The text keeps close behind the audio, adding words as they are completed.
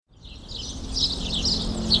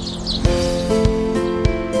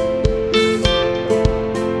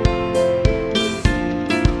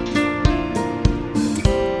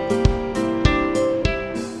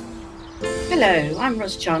I'm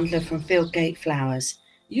Ross Chandler from Fieldgate Flowers.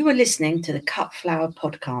 You are listening to the Cut Flower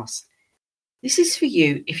Podcast. This is for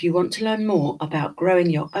you if you want to learn more about growing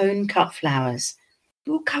your own cut flowers.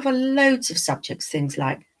 We'll cover loads of subjects, things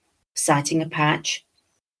like siting a patch,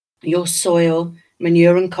 your soil,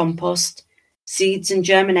 manure and compost, seeds and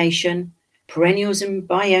germination, perennials and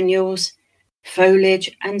biennials,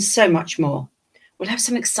 foliage, and so much more. We'll have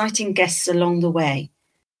some exciting guests along the way.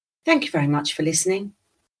 Thank you very much for listening.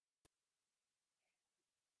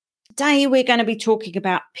 Today we're going to be talking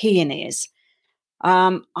about peonies.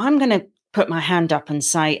 I'm going to put my hand up and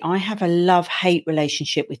say I have a love-hate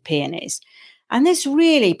relationship with peonies. And this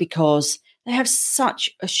really because they have such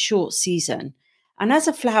a short season. And as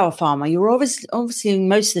a flower farmer, you're obviously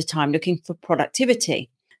most of the time looking for productivity.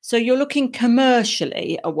 So you're looking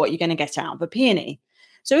commercially at what you're going to get out of a peony.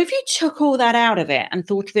 So if you took all that out of it and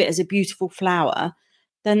thought of it as a beautiful flower,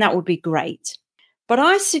 then that would be great. But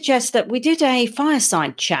I suggest that we did a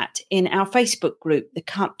fireside chat in our Facebook group, the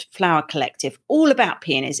Cut Flower Collective, all about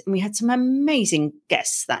peonies. And we had some amazing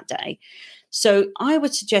guests that day. So I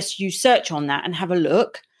would suggest you search on that and have a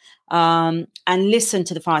look and listen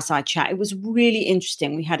to the fireside chat. It was really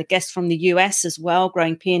interesting. We had a guest from the US as well,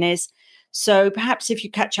 growing peonies. So perhaps if you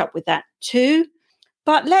catch up with that too.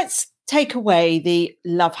 But let's take away the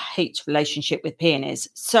love-hate relationship with peonies.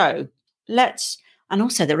 So and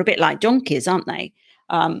also they're a bit like donkeys, aren't they?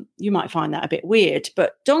 You might find that a bit weird,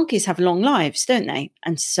 but donkeys have long lives, don't they?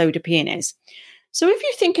 And so do peonies. So if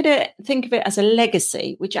you think of it as a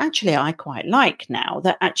legacy, which actually I quite like now,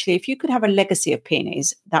 that actually if you could have a legacy of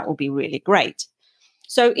peonies, that would be really great.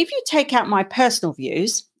 So if you take out my personal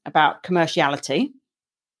views about commerciality,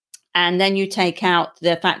 and then you take out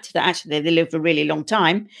the fact that actually they live a really long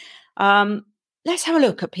time, let's have a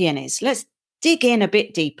look at peonies. Let's dig in a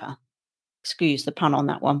bit deeper. Excuse the pun on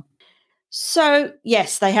that one. So,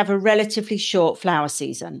 yes, they have a relatively short flower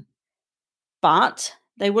season, but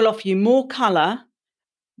they will offer you more colour,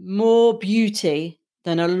 more beauty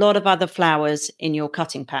than a lot of other flowers in your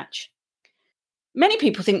cutting patch. Many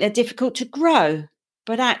people think they're difficult to grow,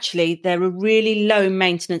 but actually they're a really low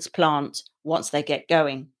maintenance plant once they get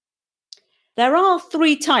going. There are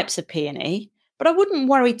 3 types of peony, but I wouldn't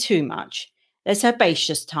worry too much. There's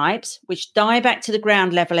herbaceous types, which die back to the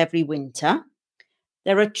ground level every winter.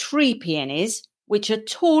 There are tree peonies, which are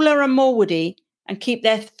taller and more woody and keep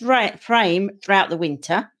their frame throughout the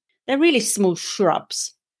winter. They're really small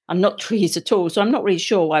shrubs and not trees at all, so I'm not really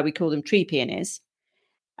sure why we call them tree peonies.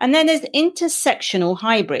 And then there's intersectional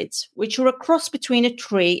hybrids, which are a cross between a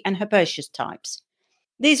tree and herbaceous types.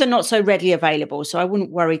 These are not so readily available, so I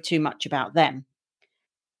wouldn't worry too much about them.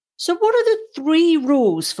 So what are the 3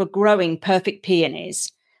 rules for growing perfect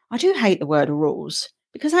peonies? I do hate the word rules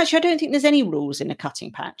because actually I don't think there's any rules in a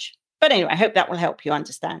cutting patch. But anyway, I hope that will help you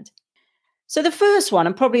understand. So the first one,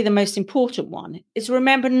 and probably the most important one, is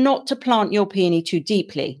remember not to plant your peony too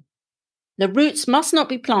deeply. The roots must not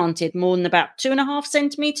be planted more than about 2.5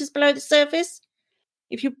 centimetres below the surface.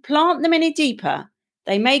 If you plant them any deeper,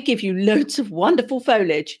 they may give you loads of wonderful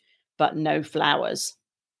foliage, but no flowers.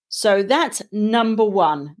 So that's number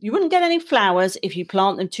 1. You wouldn't get any flowers if you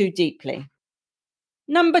plant them too deeply.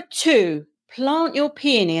 Number 2, plant your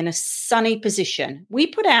peony in a sunny position. We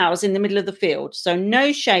put ours in the middle of the field, so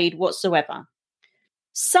no shade whatsoever.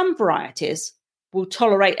 Some varieties will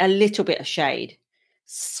tolerate a little bit of shade.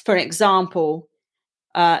 For example,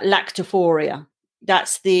 lactophoria,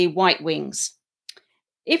 that's the white wings.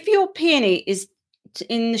 If your peony is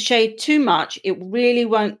in the shade too much, it really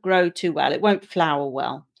won't grow too well. It won't flower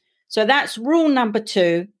well. So that's rule number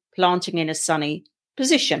 2, planting in a sunny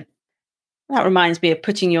position. That reminds me of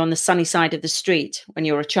putting you on the sunny side of the street when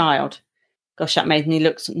you're a child. Gosh, that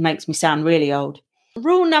makes me sound really old.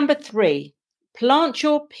 Rule number 3, plant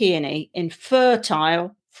your peony in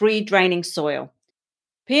fertile, free-draining soil.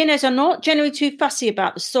 Peonies are not generally too fussy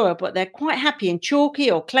about the soil, but they're quite happy in chalky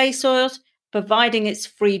or clay soils, providing it's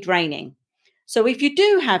free-draining. So if you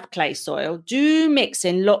do have clay soil, do mix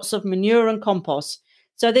in lots of manure and compost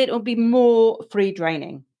so that it will be more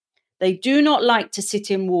free-draining. They do not like to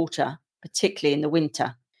sit in water, particularly in the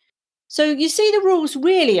winter. So you see, the rules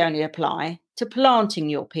really only apply to planting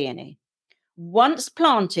your peony. Once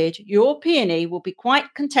planted, your peony will be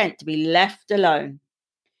quite content to be left alone.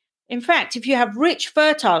 In fact, if you have rich,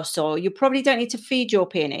 fertile soil, you probably don't need to feed your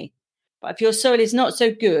peony. But if your soil is not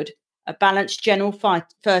so good, a balanced general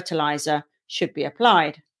fertilizer should be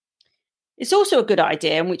applied. It's also a good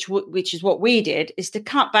idea, which is what we did, is to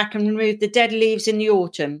cut back and remove the dead leaves in the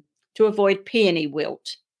autumn to avoid peony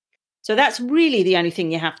wilt. So that's really the only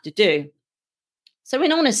thing you have to do. So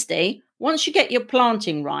in honesty, once you get your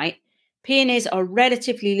planting right, peonies are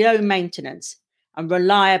relatively low maintenance and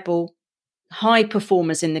reliable, high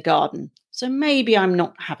performers in the garden. So maybe I'm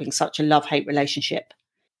not having such a love-hate relationship.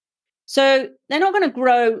 So they're not going to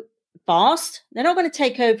grow fast. They're not going to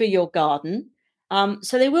take over your garden.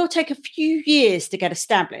 So they will take a few years to get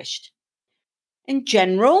established. In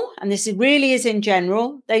general, and this really is in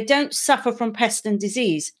general, they don't suffer from pest and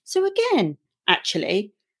disease. So again,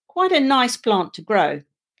 actually, quite a nice plant to grow.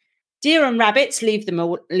 Deer and rabbits, leave them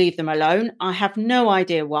alone. I have no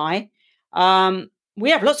idea why. We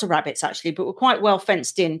have lots of rabbits, actually, but we're quite well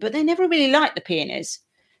fenced in. But they never really like the peonies.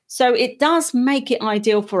 So it does make it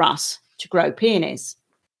ideal for us to grow peonies.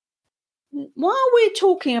 While we're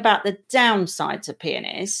talking about the downsides of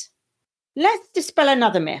peonies, let's dispel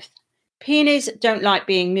another myth. Peonies don't like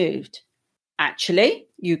being moved. Actually,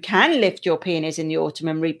 you can lift your peonies in the autumn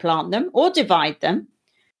and replant them, or divide them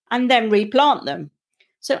and then replant them.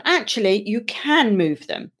 So actually, you can move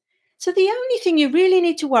them. So the only thing you really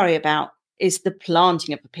need to worry about is the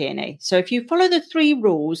planting of a peony. So if you follow the 3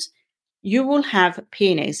 rules, you will have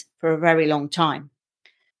peonies for a very long time.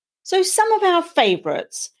 So some of our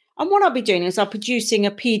favourites, and what I'll be doing is I'll be producing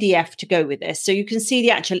a PDF to go with this so you can see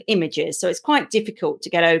the actual images. So it's quite difficult to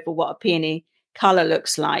get over what a peony colour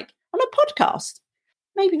looks like on a podcast.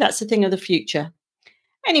 Maybe that's a thing of the future.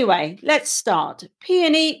 Anyway, let's start.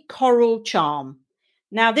 Peony Coral Charm.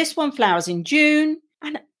 Now this one flowers in June,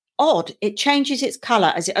 and odd, it changes its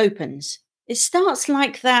colour as it opens. It starts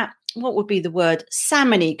like that, what would be the word,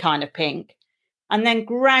 salmony kind of pink, and then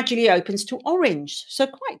gradually opens to orange, so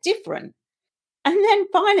quite different. And then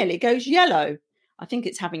finally goes yellow. I think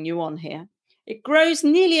it's having you on here. It grows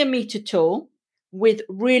nearly a metre tall with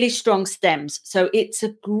really strong stems, so it's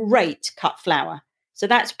a great cut flower. So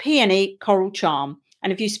that's Peony Coral Charm.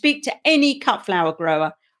 And if you speak to any cut flower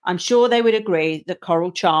grower, I'm sure they would agree that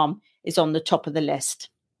Coral Charm is on the top of the list.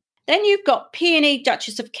 Then you've got Peony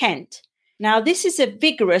Duchess of Kent. Now, this is a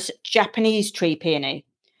vigorous Japanese tree peony,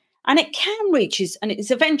 and it can reach, and its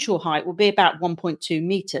eventual height will be about 1.2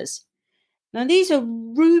 metres. Now, these are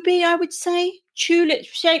ruby, I would say,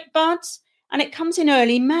 tulip-shaped buds, and it comes in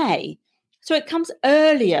early May. So it comes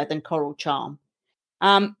earlier than Coral Charm.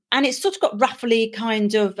 And it's sort of got roughly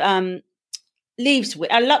kind of leaves,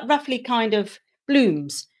 roughly kind of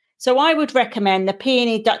blooms. So I would recommend the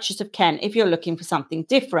Peony Duchess of Kent if you're looking for something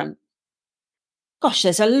different. Gosh,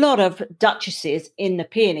 there's a lot of duchesses in the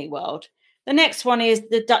peony world. The next one is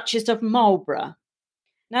the Duchess of Marlborough.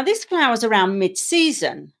 Now, this flowers around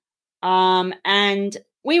mid-season, and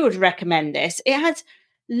we would recommend this. It has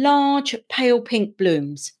large pale pink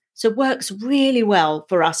blooms, so works really well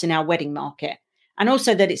for us in our wedding market, and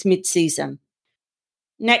also that it's mid-season.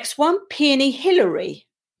 Next one, Peony Hillary.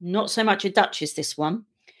 Not so much a duchess, this one.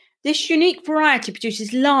 This unique variety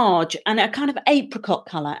produces large and a kind of apricot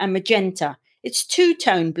colour and magenta. It's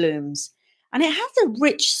 2-tone blooms, and it has a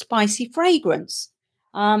rich, spicy fragrance.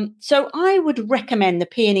 So I would recommend the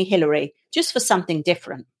Peony Hillary just for something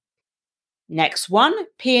different. Next one,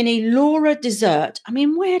 Peony Laura Dessert. I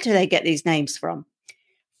mean, where do they get these names from?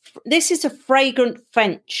 This is a fragrant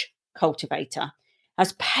French cultivator.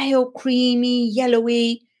 Has pale, creamy,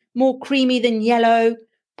 yellowy, more creamy than yellow,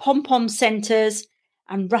 pom-pom centres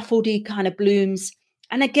and ruffledy kind of blooms.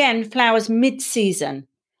 And again, flowers mid-season.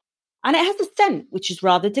 And it has a scent, which is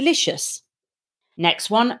rather delicious. Next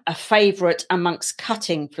one, a favourite amongst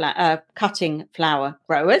cutting flower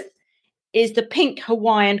growers, is the pink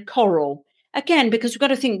Hawaiian coral. Again, because we've got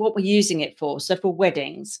to think what we're using it for. So for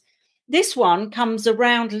weddings. This one comes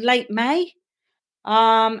around late May.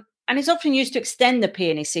 And is often used to extend the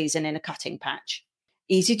peony season in a cutting patch.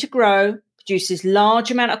 Easy to grow, produces large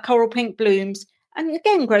amount of coral pink blooms, and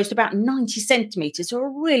again grows to about 90 centimetres or a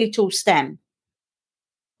really tall stem.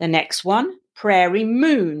 The next one, Prairie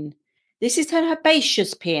Moon. This is an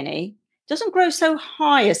herbaceous peony. Doesn't grow so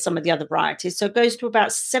high as some of the other varieties, so it goes to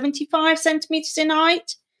about 75 centimetres in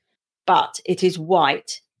height, but it is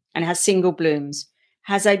white and has single blooms.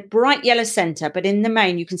 Has a bright yellow centre, but in the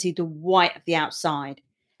main you can see the white of the outside.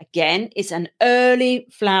 Again, it's an early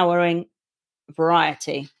flowering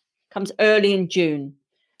variety. Comes early in June.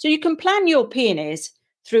 So you can plan your peonies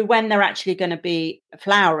through when they're actually going to be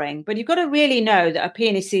flowering, but you've got to really know that a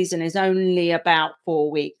peony season is only about 4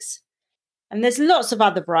 weeks. And there's lots of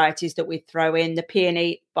other varieties that we throw in. The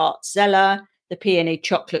Peony Bartzella, the Peony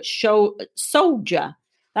Chocolate Soldier.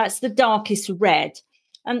 That's the darkest red.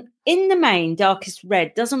 And in the main, darkest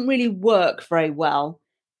red doesn't really work very well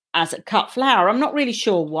as a cut flower. I'm not really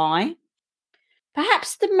sure why.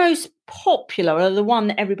 Perhaps the most popular, or the one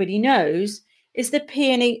that everybody knows, is the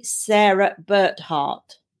Peony Sarah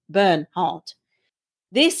Bernhardt.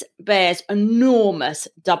 This bears enormous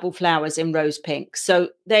double flowers in rose pink. So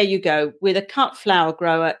there you go. With a cut flower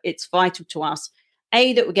grower, it's vital to us,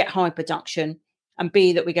 A, that we get high production, and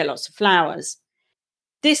B, that we get lots of flowers.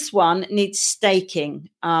 This one needs staking,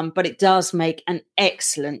 but it does make an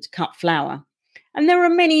excellent cut flower. And there are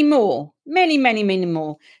many more, many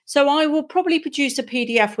more. So I will probably produce a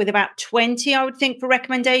PDF with about 20, I would think, for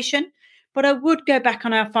recommendation. But I would go back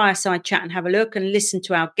on our fireside chat and have a look and listen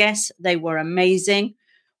to our guests. They were amazing.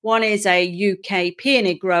 One is a UK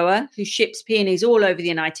peony grower who ships peonies all over the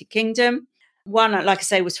United Kingdom. One, like I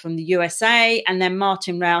say, was from the USA. And then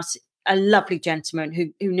Martin Rouse, a lovely gentleman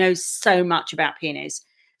who knows so much about peonies.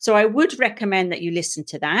 So I would recommend that you listen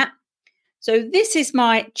to that. So this is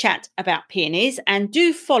my chat about peonies, and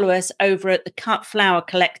do follow us over at the Cut Flower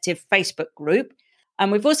Collective Facebook group.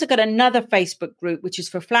 And we've also got another Facebook group, which is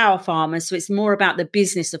for flower farmers. So it's more about the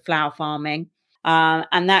business of flower farming.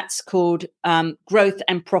 And that's called Growth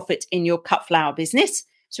and Profit in Your Cut Flower Business.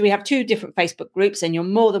 So we have 2 different Facebook groups, and you're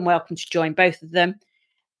more than welcome to join both of them.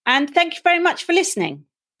 And thank you very much for listening.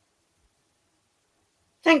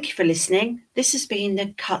 Thank you for listening. This has been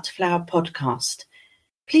the Cut Flower Podcast.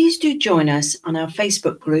 Please do join us on our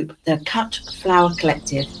Facebook group, the Cut Flower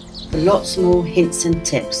Collective, for lots more hints and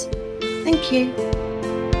tips. Thank you.